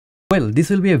Well, this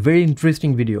will be a very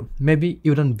interesting video. Maybe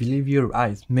you don't believe your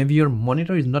eyes, maybe your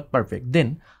monitor is not perfect.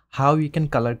 Then how you can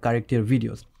color correct your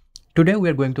videos. Today we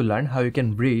are going to learn how you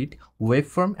can read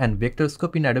waveform and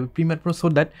vectorscope in Adobe Premiere Pro, so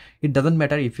that it doesn't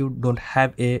matter if you don't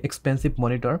have a expensive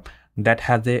monitor that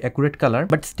has a accurate color,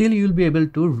 but still you will be able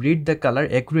to read the color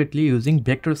accurately using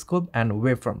vectorscope and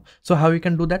waveform. So how you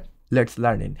can do that? Let's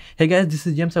learn it. Hey guys, this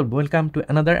is James and welcome to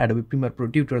another Adobe Premiere Pro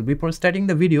tutorial. Before starting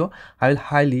the video, I will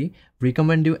highly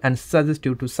recommend you and suggest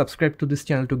you to subscribe to this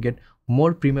channel to get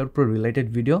more Premiere Pro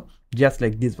related video just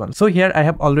like this one. So here I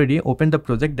have already opened the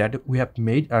project that we have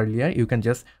made earlier. You can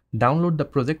just download the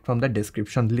project from the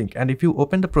description link, and if you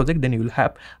open the project, then you will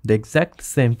have the exact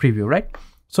same preview, right?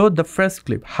 So the first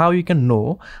clip, how you can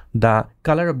know the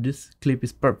color of this clip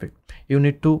is perfect. You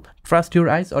need to trust your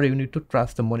eyes or you need to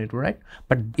trust the monitor, right?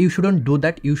 But you shouldn't do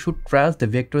that. You should trust the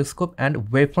vectorscope and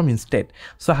waveform instead.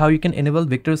 So how you can enable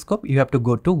vectorscope? You have to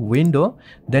go to window,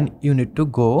 then you need to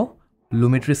go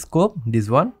Lumetri scope, this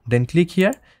one, then click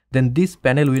here, then this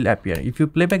panel will appear. If you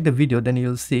play back the video, then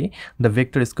you'll see the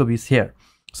vectorscope is here.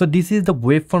 So this is the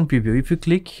waveform preview. If you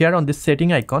click here on this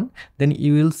setting icon, then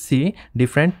you will see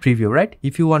different preview, right?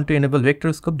 If you want to enable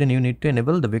vectorscope, then you need to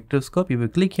enable the vectorscope. If you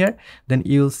click here, then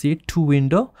you will see two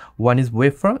windows. One is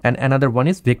waveform and another one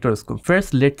is vectorscope.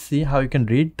 First, let's see how you can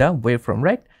read the waveform,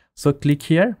 right? So click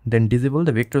here, then disable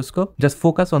the vectorscope. Just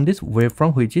focus on this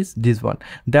waveform, which is this one.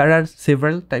 There are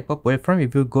several type of waveform.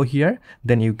 If you go here,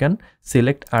 then you can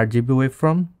select RGB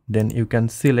waveform, then you can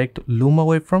select Luma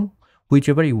waveform,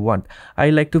 whichever you want. I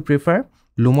like to prefer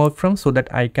Luma waveform so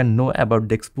that I can know about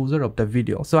the exposure of the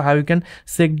video. So how you can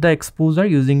set the exposure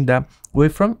using the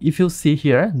waveform? If you see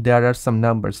here, there are some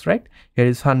numbers, right? Here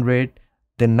is 100,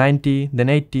 then 90, then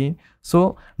 80.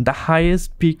 So the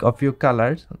highest peak of your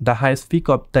colors, the highest peak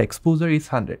of the exposure is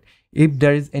 100. If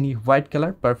there is any white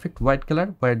color, perfect white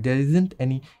color, where there isn't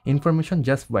any information,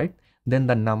 just white, then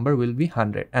the number will be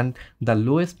 100, and the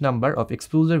lowest number of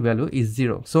exposure value is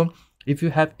 0. So if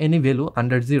you have any value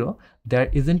under 0,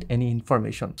 there isn't any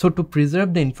information. So to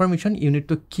preserve the information, you need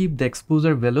to keep the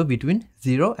exposure value between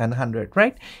 0 and 100,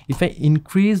 right? If I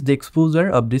increase the exposure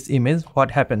of this image, what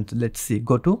happens? Let's see.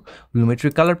 Go to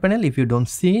Lumetri Color panel. If you don't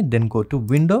see, then go to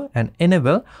window and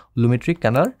enable Lumetri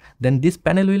Color. Then this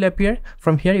panel will appear.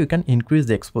 From here, you can increase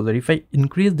the exposure. If I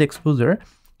increase the exposure,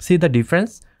 see the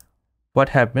difference. What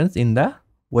happens in the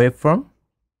waveform?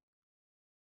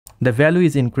 The value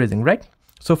is increasing, right?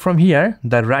 So from here,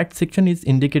 the right section is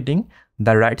indicating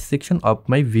the right section of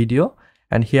my video,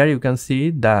 and here you can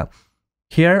see the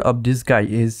hair of this guy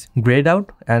is grayed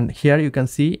out, and here you can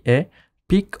see a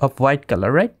peak of white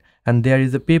color, right? And there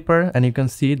is a paper, and you can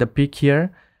see the peak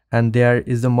here, and there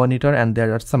is a monitor, and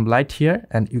there are some light here,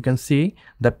 and you can see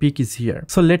the peak is here.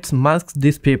 So let's mask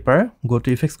this paper. Go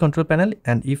to effects control panel,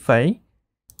 and if I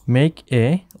make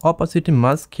a opacity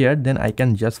mask here, then I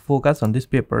can just focus on this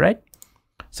paper, right?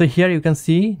 So here you can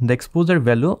see the exposure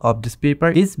value of this paper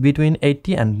is between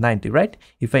 80 and 90, right?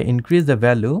 If I increase the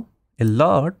value a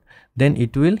lot, then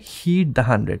it will hit the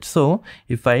 100. So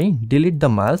if I delete the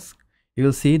mask, you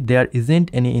will see there isn't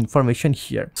any information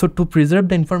here. So to preserve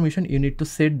the information, you need to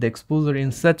set the exposure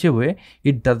in such a way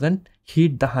it doesn't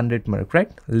hit the 100 mark,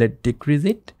 right? Let's decrease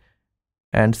it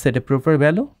and set a proper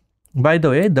value. By the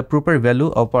way, the proper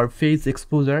value of our face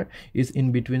exposure is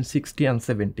in between 60 and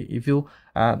 70. If you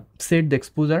set the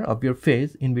exposure of your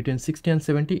face in between 60 and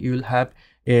 70, you will have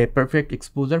a perfect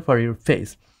exposure for your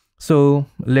face. So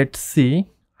let's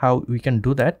see how we can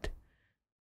do that.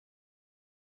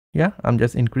 Yeah, I'm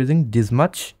just increasing this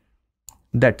much.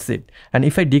 That's it. And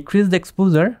if I decrease the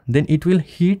exposure, then it will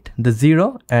hit the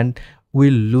 0 and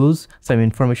we'll lose some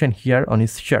information here on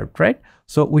his shirt, right?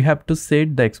 So we have to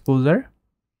set the exposure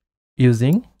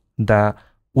using the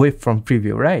waveform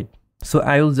preview, right? So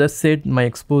I will just set my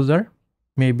exposure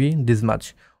maybe this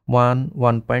much,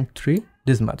 1.3,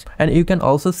 this much. And you can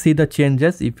also see the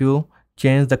changes. If you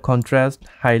change the contrast,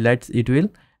 highlights, it will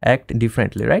act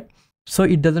differently, right? So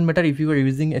it doesn't matter if you are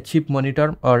using a cheap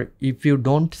monitor or if you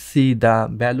don't see the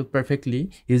value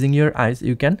perfectly using your eyes,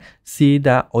 you can see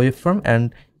the waveform,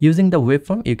 and using the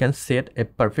waveform you can set a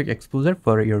perfect exposure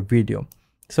for your video.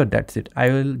 So that's it. I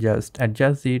will just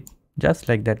adjust it just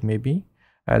like that. Maybe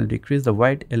I'll decrease the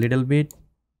white a little bit.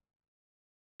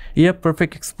 Yeah,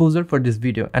 perfect exposure for this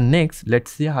video. And next,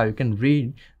 let's see how you can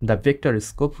read the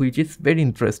vectorscope, which is very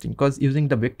interesting because using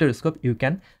the vectorscope you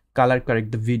can color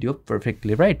correct the video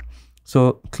perfectly, right?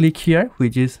 So click here,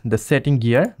 which is the setting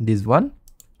gear, this one.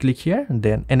 Click here,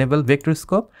 then enable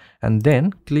vectorscope, and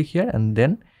then click here and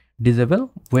then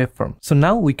disable waveform. So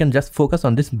now we can just focus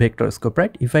on this vector scope,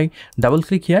 right? If I double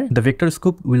click here, the vector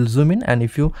scope will zoom in, and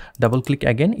if you double click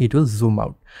again, it will zoom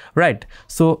out, right?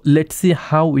 So let's see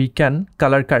how we can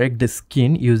color correct the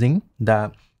skin using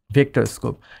the vector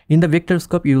scope. In the vector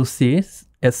scope, you will see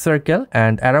a circle,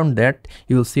 and around that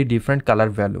you will see different color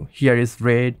value. Here is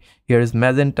red, here is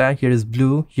magenta, here is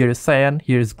blue, here is cyan,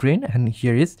 here is green, and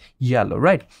here is yellow,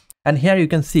 right? And here you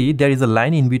can see there is a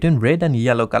line in between red and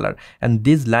yellow color, and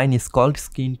this line is called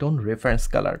skin tone reference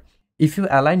color. If you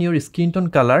align your skin tone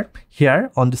color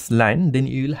here on this line, then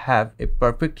you will have a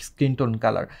perfect skin tone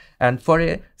color. And for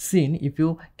a scene, if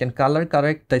you can color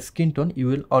correct the skin tone, you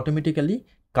will automatically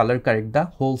color correct the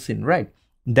whole scene, right?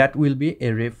 That will be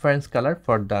a reference color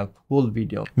for the whole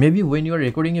video. Maybe when you are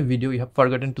recording a video, you have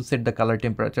forgotten to set the color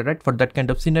temperature, right? For that kind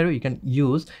of scenario, you can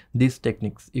use these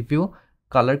techniques. If you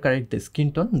color correct the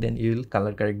skin tone, then you will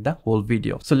color correct the whole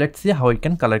video. So let's see how we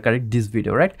can color correct this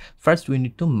video, right? First, we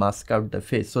need to mask out the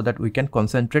face so that we can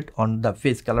concentrate on the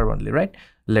face color only, right?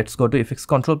 Let's go to effects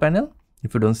control panel.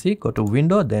 If you don't see, go to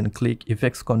window, then click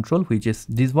effects control, which is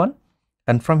this one.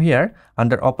 And from here,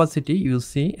 under opacity, you will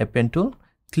see a pen tool.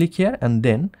 Click here and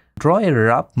then draw a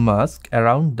rough mask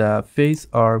around the face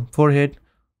or forehead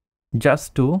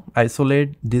just to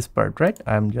isolate this part, right?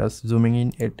 I'm just zooming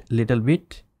in it a little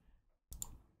bit.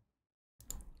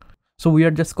 So we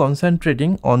are just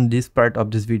concentrating on this part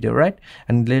of this video, right?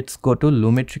 And let's go to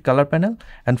Lumetri Color panel.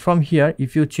 And from here,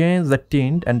 if you change the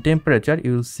tint and temperature,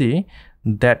 you will see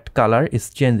that color is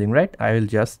changing, right? I will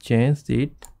just change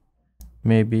it,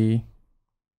 maybe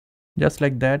just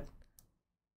like that.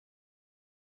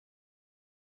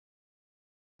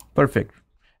 Perfect.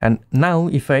 And now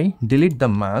if I delete the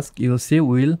mask, you'll see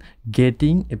we'll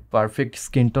getting a perfect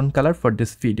skin tone color for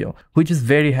this video, which is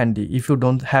very handy. If you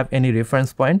don't have any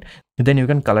reference point, then you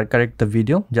can color correct the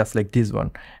video just like this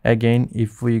one. Again,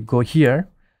 if we go here,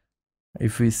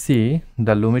 if we see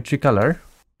the Lumetri color,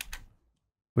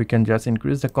 we can just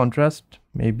increase the contrast,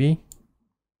 maybe.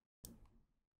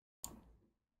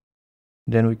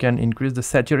 Then we can increase the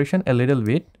saturation a little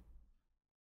bit.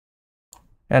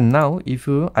 And now if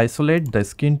you isolate the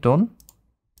skin tone,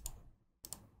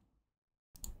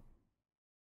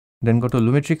 then go to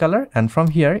Lumetri Color, and from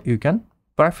here you can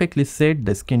perfectly set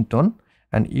the skin tone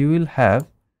and you will have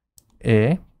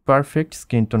a perfect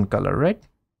skin tone color, right?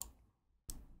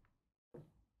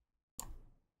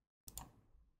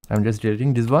 I'm just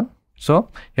deleting this one. So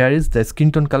here is the skin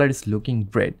tone color is looking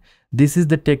great. This is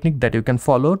the technique that you can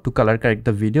follow to color correct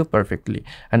the video perfectly.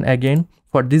 And again,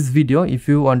 for this video, if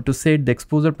you want to set the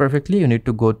exposure perfectly, you need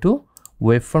to go to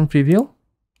waveform preview,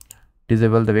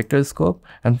 disable the vector scope,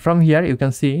 and from here you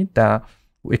can see the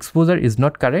exposure is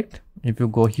not correct. If you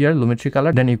go here, Lumetri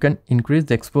Color, then you can increase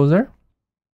the exposure.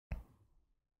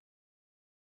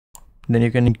 Then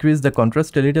you can increase the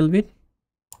contrast a little bit.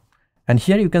 And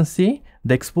here you can see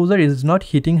the exposure is not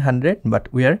hitting 100, but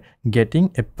we are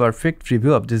getting a perfect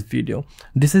preview of this video.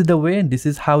 This is the way, this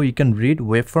is how you can read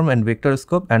waveform and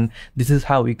vectorscope, and this is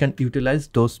how you can utilize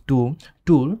those two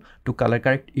tools to color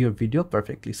correct your video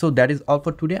perfectly. So that is all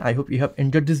for today. I hope you have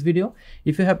enjoyed this video.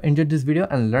 If you have enjoyed this video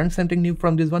and learned something new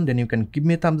from this one, then you can give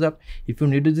me a thumbs up. If you're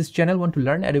new to this channel, want to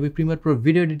learn Adobe Premiere Pro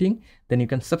video editing, then you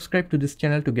can subscribe to this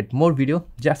channel to get more video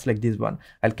just like this one.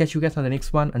 I'll catch you guys on the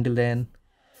next one. Until then,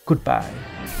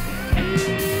 goodbye.